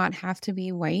do not have to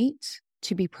be white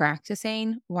to be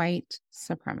practicing white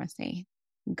supremacy.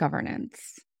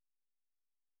 Governance.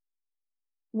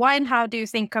 Why and how do you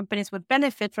think companies would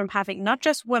benefit from having not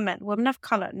just women of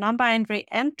color, non-binary,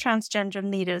 and transgender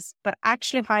leaders, but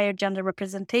actually higher gender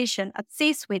representation at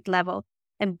C-suite level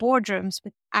and boardrooms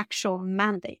with actual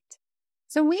mandate?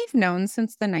 So we've known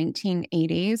since the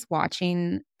 1980s,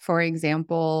 watching, for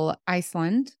example,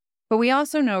 Iceland, but we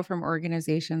also know from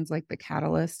organizations like the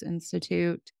Catalyst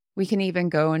Institute. We can even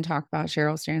go and talk about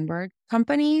Sheryl Sandberg.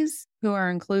 Companies who are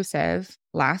inclusive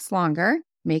last longer,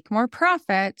 make more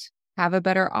profit, have a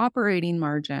better operating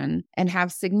margin, and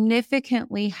have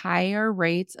significantly higher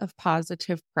rates of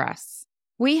positive press.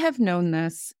 We have known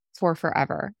this for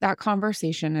forever. That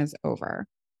conversation is over.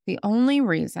 The only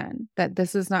reason that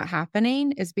this is not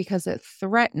happening is because it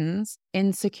threatens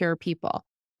insecure people.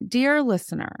 Dear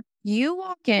listener, you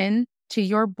walk in to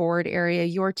your board area,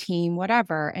 your team,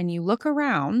 whatever, and you look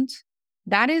around,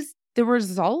 that is the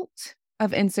result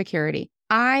of insecurity.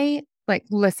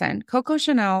 Listen, Coco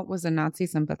Chanel was a Nazi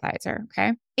sympathizer,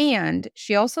 okay? And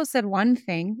she also said one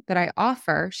thing that I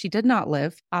offer, she did not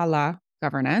live, a la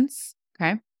governance,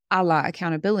 okay? A la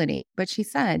accountability. But she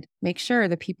said, make sure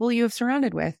the people you have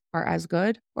surrounded with are as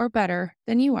good or better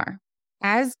than you are.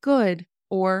 As good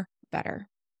or better.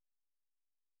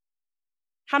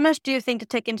 How much do you think the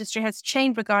tech industry has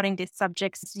changed regarding these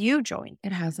subjects since you joined?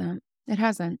 It hasn't. It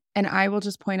hasn't. And I will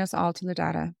just point us all to the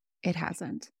data. It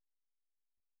hasn't.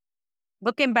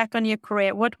 Looking back on your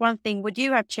career, what one thing would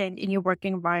you have changed in your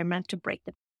working environment to break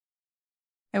the?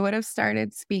 I would have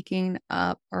started speaking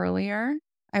up earlier.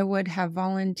 I would have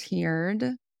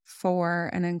volunteered for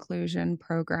an inclusion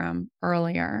program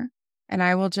earlier. And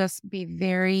I will just be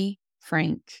very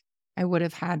frank. I would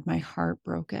have had my heart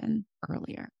broken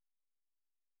earlier.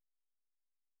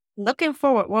 Looking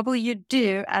forward, what will you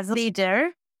do as a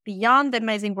leader beyond the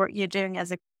amazing work you're doing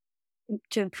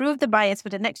to improve the bias for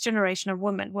the next generation of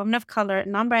women of color,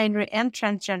 non-binary, and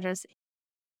transgenders?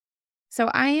 So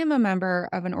I am a member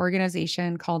of an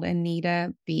organization called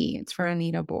Anita B. It's for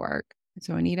Anita Borg.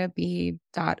 So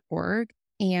AnitaB.org.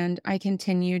 And I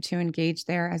continue to engage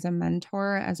there as a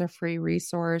mentor, as a free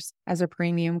resource, as a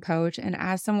premium coach, and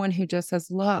as someone who just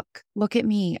says, look at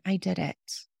me, I did it,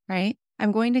 right?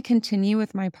 I'm going to continue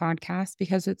with my podcast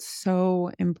because it's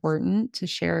so important to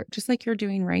share, just like you're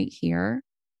doing right here.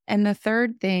 And the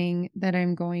third thing that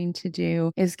I'm going to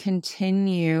do is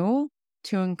continue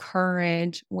to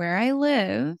encourage where I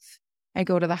live. I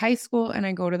go to the high school and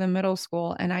I go to the middle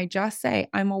school and I just say,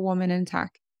 I'm a woman in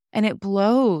tech. And it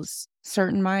blows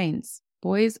certain minds,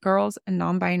 boys, girls, and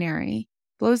non-binary,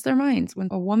 blows their minds when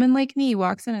a woman like me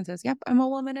walks in and says, yep, I'm a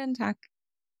woman in tech.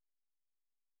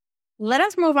 Let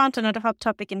us move on to another hot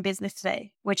topic in business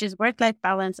today, which is work-life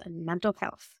balance and mental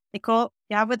health. Nicole,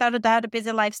 you have without a doubt a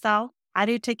busy lifestyle. How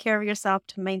do you take care of yourself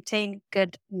to maintain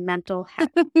good mental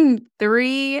health?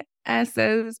 3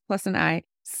 S's plus an I.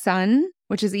 Sun,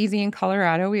 which is easy in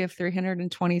Colorado. We have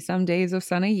 320 some days of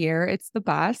sun a year. It's the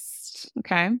best.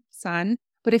 Okay. Sun.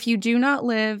 But if you do not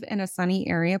live in a sunny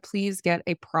area, please get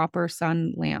a proper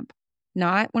sun lamp,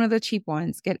 not one of the cheap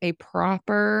ones. Get a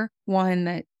proper one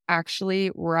that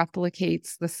actually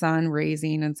replicates the sun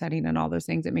raising and setting and all those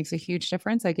things. It makes a huge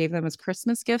difference. I gave them as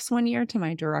Christmas gifts one year to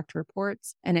my direct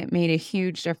reports, and it made a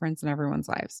huge difference in everyone's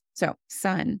lives. So,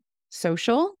 sun,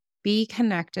 social, be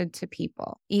connected to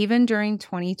people. Even during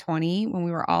 2020, when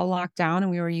we were all locked down and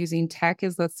we were using tech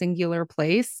as the singular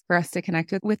place for us to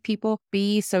connect with people,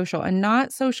 be social, and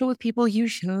not social with people you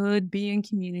should be in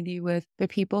community with, but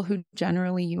people who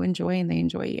generally you enjoy and they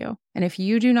enjoy you. And if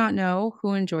you do not know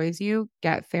who enjoys you,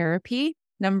 get therapy.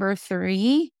 Number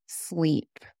 3, sleep.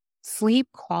 Sleep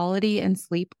quality and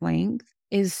sleep length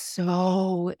is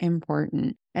so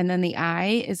important. And then the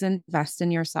I is invest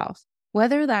in yourself.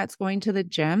 Whether that's going to the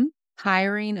gym,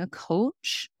 hiring a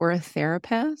coach or a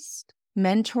therapist,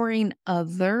 mentoring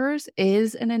others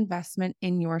is an investment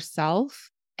in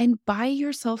yourself. And buy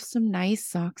yourself some nice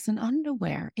socks and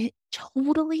underwear. It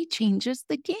totally changes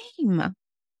the game.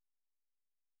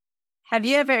 Have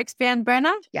you ever experienced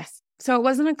burnout? Yes. So it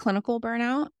wasn't a clinical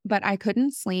burnout, but I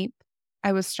couldn't sleep.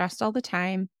 I was stressed all the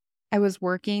time. I was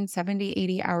working 70,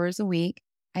 80 hours a week.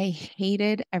 I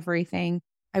hated everything.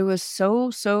 I was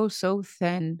so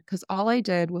thin because all I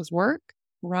did was work,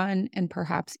 run, and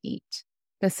perhaps eat.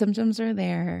 The symptoms are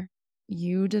there.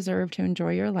 You deserve to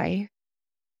enjoy your life.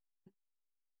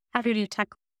 How did you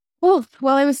tackle? Well,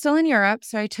 I was still in Europe,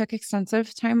 so I took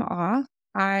extensive time off.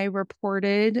 I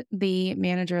reported the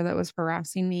manager that was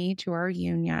harassing me to our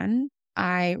union.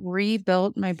 I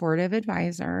rebuilt my board of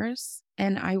advisors,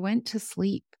 and I went to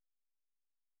sleep.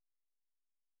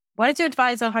 What is your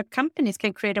advice on how companies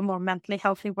can create a more mentally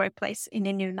healthy workplace in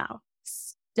the new now?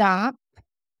 Stop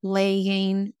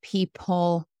laying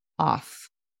people off.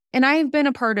 And I've been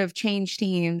a part of change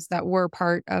teams that were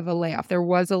part of a layoff. There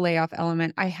was a layoff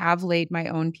element. I have laid my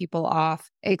own people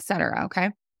off, etc.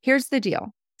 Okay. Here's the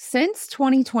deal. Since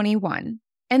 2021,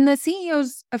 and the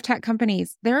CEOs of tech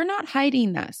companies, they're not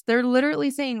hiding this. They're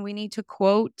literally saying we need to,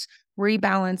 quote,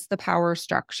 rebalance the power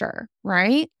structure,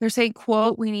 right? They're saying,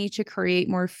 quote, we need to create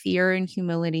more fear and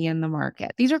humility in the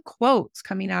market. These are quotes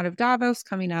coming out of Davos,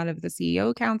 coming out of the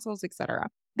CEO councils, etc.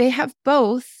 They have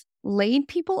both laid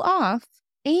people off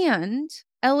and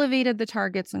elevated the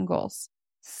targets and goals.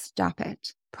 Stop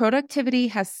it. Productivity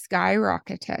has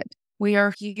skyrocketed. We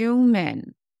are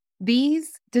human.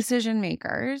 These decision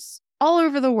makers all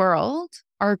over the world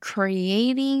are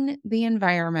creating the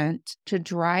environment to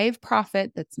drive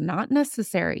profit that's not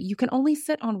necessary. You can only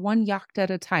sit on one yacht at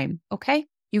a time, okay?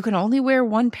 You can only wear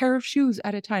one pair of shoes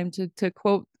at a time, to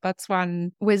quote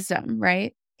Botswan wisdom,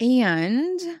 right?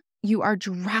 And you are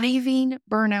driving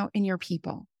burnout in your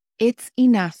people. It's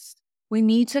enough. We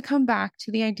need to come back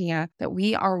to the idea that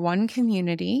we are one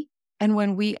community. And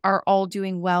when we are all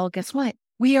doing well, guess what?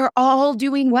 We are all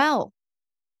doing well.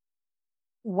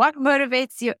 What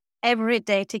motivates you every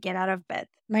day to get out of bed?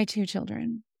 My 2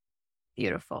 children.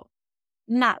 Beautiful.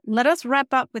 Now, let us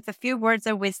wrap up with a few words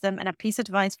of wisdom and a piece of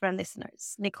advice for our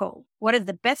listeners. Nicole, what is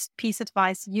the best piece of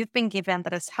advice you've been given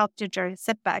that has helped you during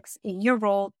setbacks in your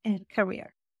role and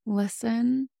career?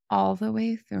 Listen all the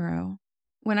way through.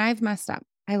 When I've messed up,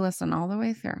 I listen all the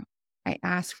way through. I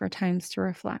ask for times to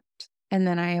reflect, and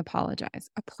then I apologize,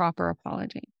 a proper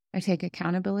apology. I take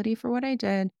accountability for what I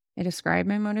did. I describe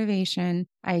my motivation.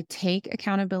 I take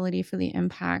accountability for the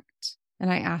impact, and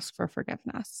I ask for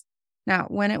forgiveness. Now,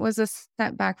 when it was a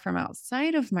setback from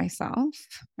outside of myself,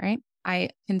 right,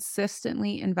 I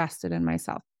consistently invested in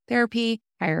myself. Therapy,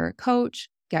 hire a coach,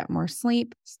 get more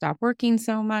sleep, stop working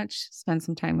so much, spend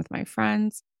some time with my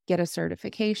friends, get a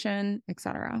certification,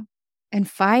 etc. And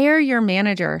fire your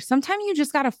manager. Sometimes you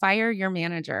just got to fire your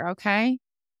manager, okay?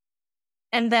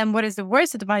 And then what is the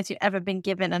worst advice you've ever been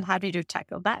given and how did you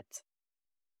tackle that?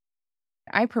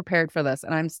 I prepared for this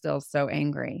and I'm still so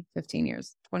angry 15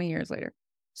 years, 20 years later.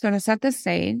 So to set the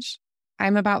stage,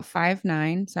 I'm about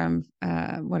 5'9". So I'm,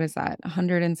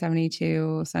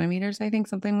 172 centimeters, I think,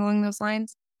 something along those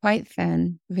lines. Quite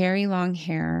thin, very long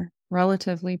hair,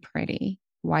 relatively pretty,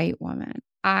 white woman.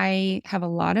 I have a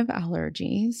lot of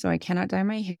allergies, so I cannot dye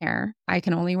my hair. I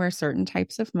can only wear certain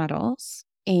types of metals.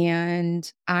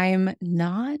 And I'm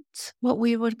not what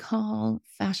we would call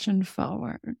fashion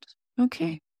forward.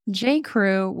 Okay. J.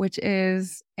 Crew, which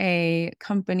is a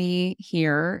company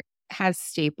here, has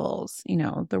staples,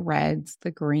 the reds, the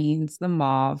greens, the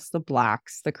mauves, the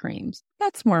blacks, the creams.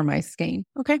 That's more my skein.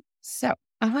 Okay. So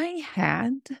I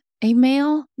had a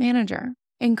male manager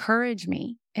encourage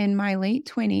me in my late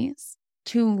 20s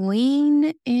to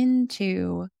lean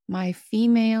into my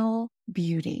female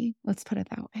beauty. Let's put it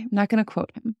that way. I'm not going to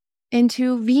quote him.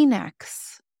 Into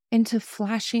V-necks into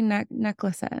flashy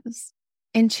necklaces,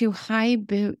 into high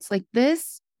boots. Like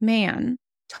this man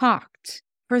talked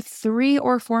for 3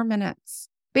 or 4 minutes,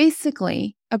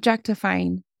 basically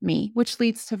objectifying me, which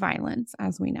leads to violence,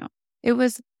 as we know. It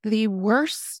was the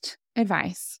worst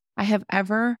advice I have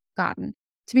ever gotten.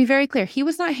 To be very clear, he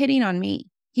was not hitting on me.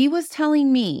 He was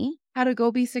telling me how to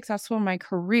go be successful in my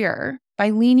career by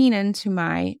leaning into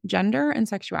my gender and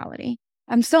sexuality.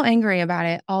 I'm still angry about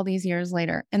it all these years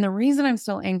later. And the reason I'm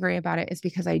still angry about it is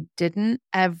because I didn't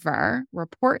ever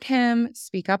report him,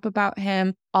 speak up about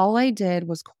him. All I did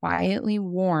was quietly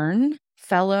warn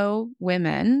fellow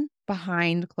women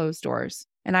behind closed doors.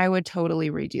 And I would totally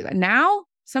redo that. Now,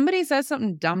 somebody says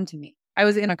something dumb to me. I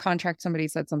was in a contract. Somebody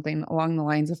said something along the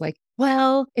lines of like,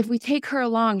 well, if we take her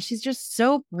along, she's just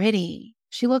so pretty.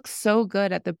 She looks so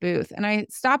good at the booth. And I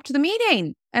stopped the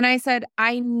meeting and I said,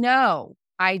 I know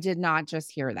I did not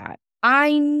just hear that.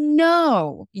 I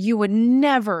know you would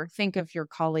never think of your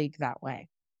colleague that way.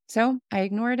 So I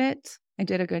ignored it. I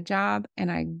did a good job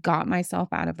and I got myself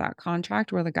out of that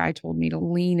contract where the guy told me to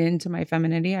lean into my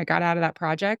femininity. I got out of that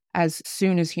project as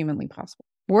soon as humanly possible.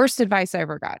 Worst advice I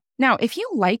ever got. Now, if you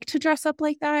like to dress up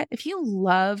like that, if you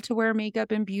love to wear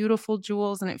makeup and beautiful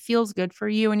jewels and it feels good for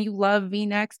you and you love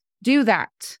V-necks, do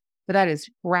that. But that is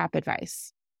crap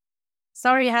advice.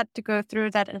 Sorry you had to go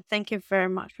through that, and thank you very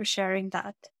much for sharing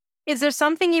that. Is there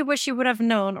something you wish you would have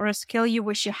known or a skill you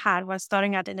wish you had while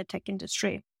starting out in the tech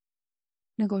industry?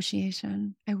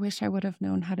 Negotiation. I wish I would have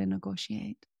known how to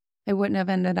negotiate. I wouldn't have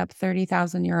ended up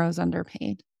 30,000 euros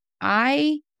underpaid.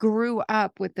 I grew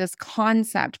up with this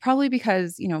concept, probably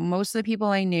because, most of the people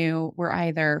I knew were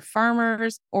either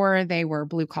farmers or they were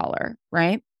blue collar,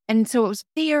 right? And so it was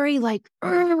very like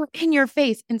in your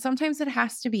face. And sometimes it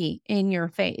has to be in your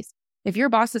face. If your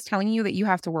boss is telling you that you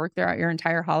have to work throughout your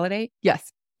entire holiday,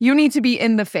 yes, you need to be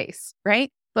in the face, right?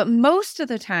 But most of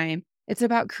the time, it's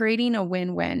about creating a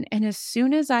win-win. And as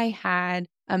soon as I had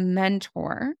a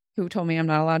mentor who told me I'm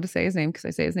not allowed to say his name because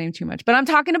I say his name too much, but I'm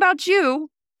talking about you,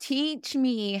 teach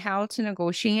me how to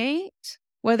negotiate,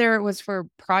 whether it was for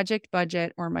project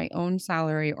budget or my own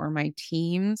salary or my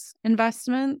team's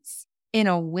investments, in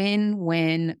a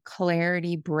win-win,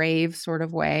 clarity, brave sort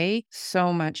of way,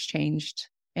 so much changed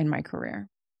in my career.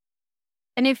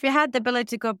 And if you had the ability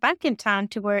to go back in time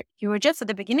to where you were just at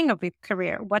the beginning of your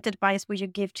career, what advice would you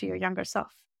give to your younger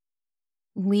self?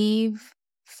 Leave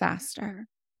faster.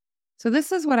 So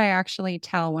this is what I actually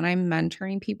tell when I'm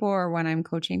mentoring people or when I'm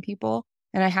coaching people.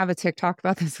 And I have a TikTok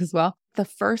about this as well. The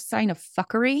first sign of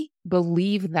fuckery,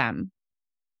 believe them.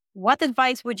 What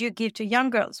advice would you give to young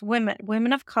girls,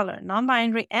 women of color,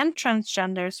 non-binary, and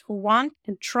transgenders who want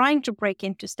and trying to break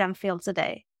into STEM fields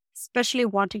today, especially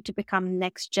wanting to become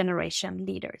next generation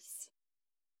leaders?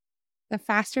 The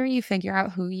faster you figure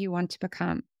out who you want to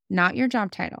become, not your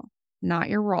job title, not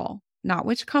your role, not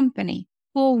which company,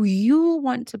 who you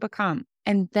want to become,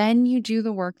 and then you do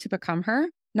the work to become her,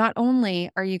 not only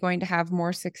are you going to have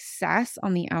more success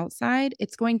on the outside,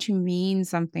 it's going to mean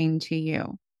something to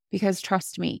you. Because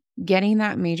trust me, getting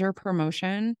that major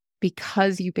promotion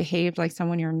because you behaved like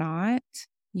someone you're not,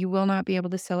 you will not be able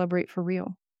to celebrate for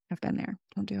real. I've been there.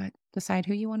 Don't do it. Decide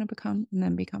who you want to become and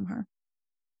then become her.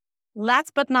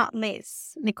 Last but not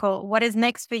least, Nicole, what is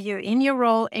next for you in your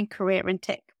role and career in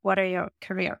tech? What are your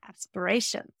career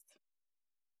aspirations?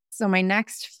 So my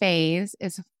next phase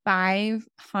is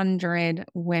 500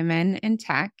 women in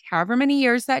tech, however many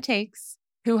years that takes,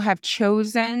 who have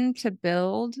chosen to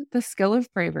build the skill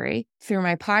of bravery through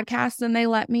my podcast, and they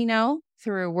let me know,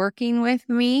 through working with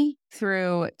me,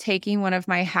 through taking one of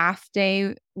my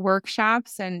half-day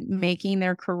workshops and making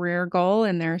their career goal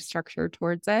and their structure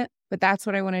towards it. But that's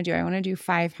what I want to do. I want to do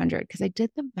 500 because I did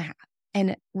the math.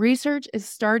 And research is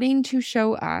starting to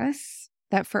show us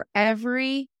that for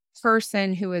every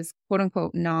person who is quote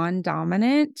unquote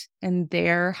non-dominant in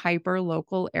their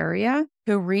hyper-local area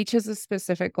who reaches a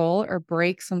specific goal or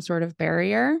breaks some sort of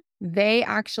barrier, they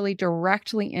actually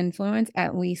directly influence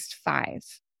at least 5.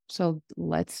 So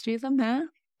let's do the math.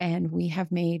 And we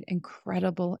have made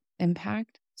incredible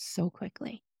impact so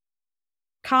quickly.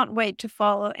 Can't wait to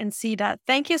follow and see that.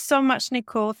 Thank you so much,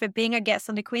 Nicole, for being a guest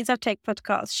on the Queens of Tech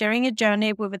podcast, sharing a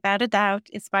journey will without a doubt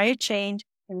inspire change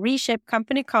and reshape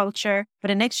company culture for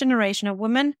the next generation of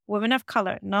women of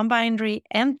color, non-binary,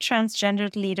 and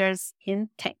transgendered leaders in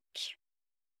tech.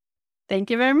 Thank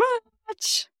you very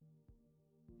much.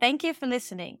 Thank you for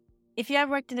listening. If you have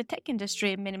worked in the tech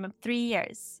industry a minimum 3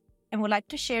 years and would like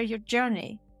to share your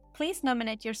journey, please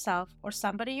nominate yourself or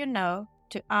somebody you know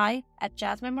to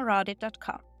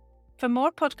i@jasminemoradi.com. For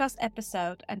more podcast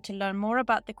episodes and to learn more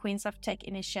about the Queens of Tech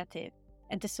initiative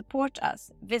and to support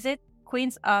us, visit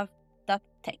queensoftech.com.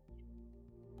 bravery.tech.